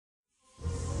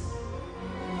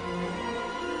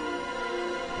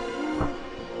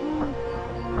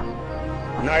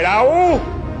Night Owl.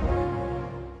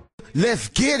 Let's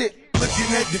get it.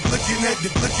 Looking at the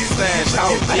stash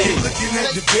out, looking at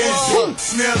the bed,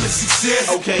 smell the success.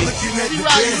 Okay, looking at the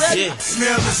bed,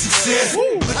 smell the success.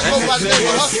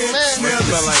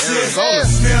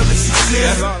 Smell the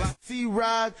success.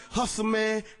 C-Rod,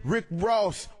 Hustleman, Rick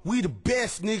Ross, we the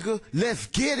best, nigga. Let's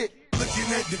get it.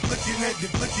 Looking at the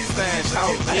stash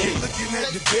out, looking at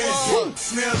the bed,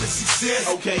 smell the success.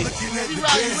 Okay, looking at the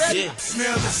bed,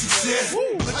 smell the success.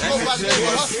 Smell the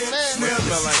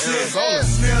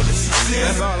success. Smell the success.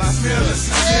 That's all I smell the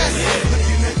success.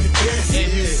 Looking at the bed,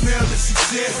 smell the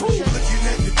success. Looking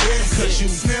at the bed,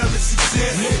 smell the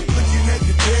success. Looking at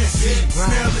the bed,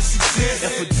 smell the success.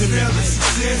 Smell the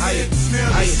success.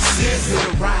 Smell the success. To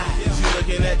the ride, you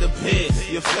looking at the pit.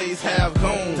 Your face half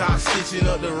gone, top stitching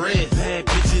up the red. Bad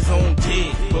bitches on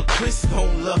deck, but Chris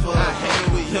don't love her. I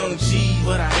hang with Young G,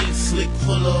 but I ain't slick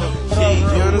full of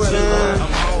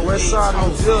I'm West side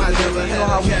of the I never had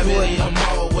a cavity, I'm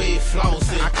always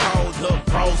flossing. I called her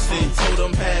Boston, told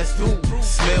them pass through.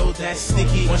 Smell that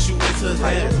sticky once you enter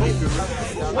that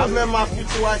room. I met my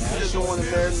future wife, she just don't want to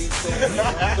marry me.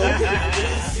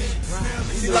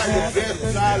 She like the best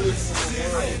stylist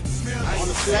on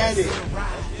the planet.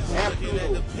 Hey,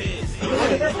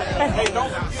 don't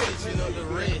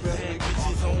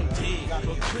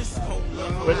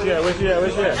forget. Where's she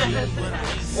at?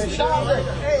 Hey, shout out there.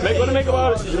 Make what make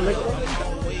about it. You make it.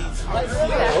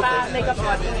 Makeup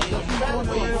artist.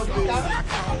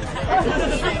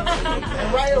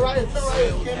 Right here.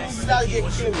 Kimmy, you gotta get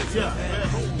Kimmy.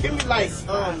 Kimmy like,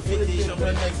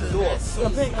 next door.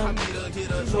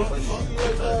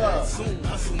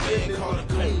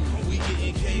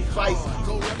 She fights.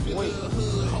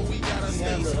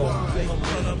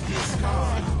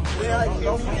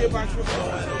 Don't forget about your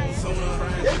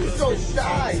they be so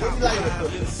shy. They be like,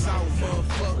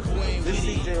 this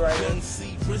CJ right here.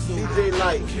 CJ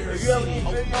Light. You ever see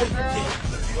video, girl?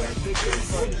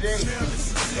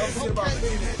 Don't forget about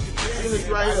Felix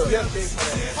right here.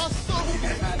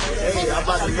 Hey, I'm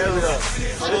about to marry her.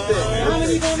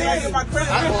 Listen. I'm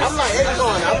like, it's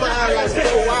on. I'm gonna have like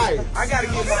 4 wives. I gotta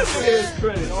get my credit.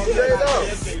 Straight up.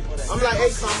 I'm like,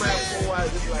 hey, I'm gonna have 4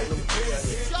 wives just like them.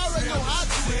 You already know how to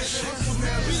do it.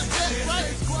 Be the best, right?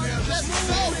 Let's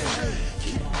go.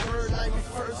 Keep a word like my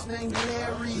first name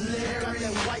Larry. Got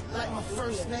that white like my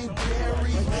first name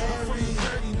Barry.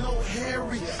 Dirty, no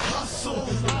Harry. Hustle.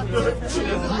 I love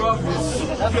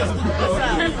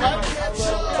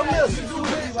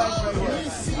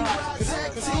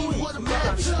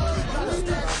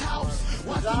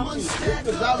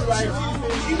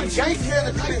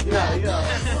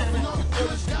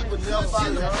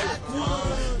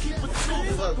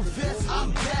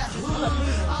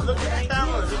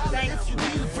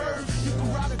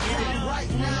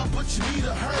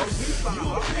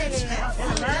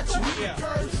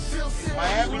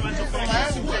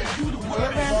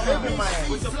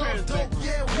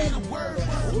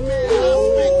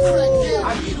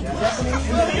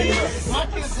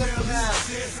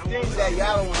things that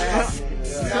y'all don't have.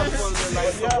 Y'all want to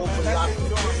like some open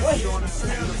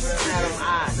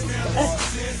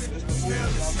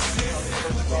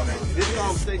this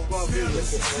song takes one video.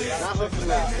 Not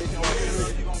Hustleman.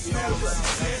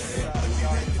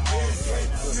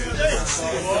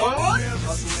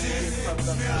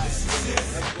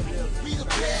 We the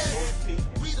best.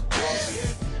 We the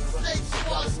best. State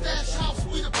Squad Stash House.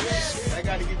 We the best. I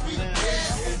gotta get you the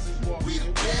best. We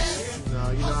the best.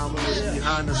 No, you know how much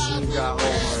behind the scenes got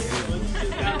over.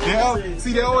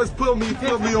 See, they always put me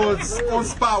on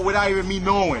spot without even me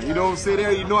knowing. You know what I'm saying?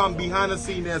 There, you know I'm behind the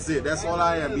scene. That's it. That's all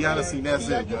I am. Behind the scene. That's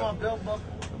it.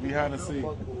 Behind the scene.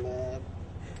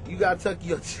 You gotta tuck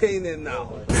your chain in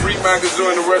now. Free Maccas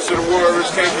join the rest of the warriors.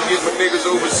 Can't forget my niggas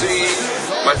overseas.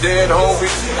 My dad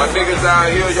homies. My niggas out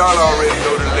here. Y'all already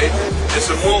know the legend. It's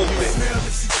a movement.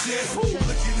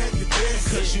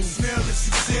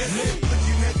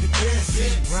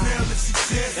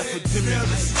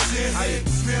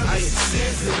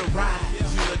 To the ride, you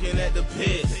looking at the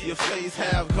pit. Your face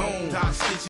half gone, top stitching.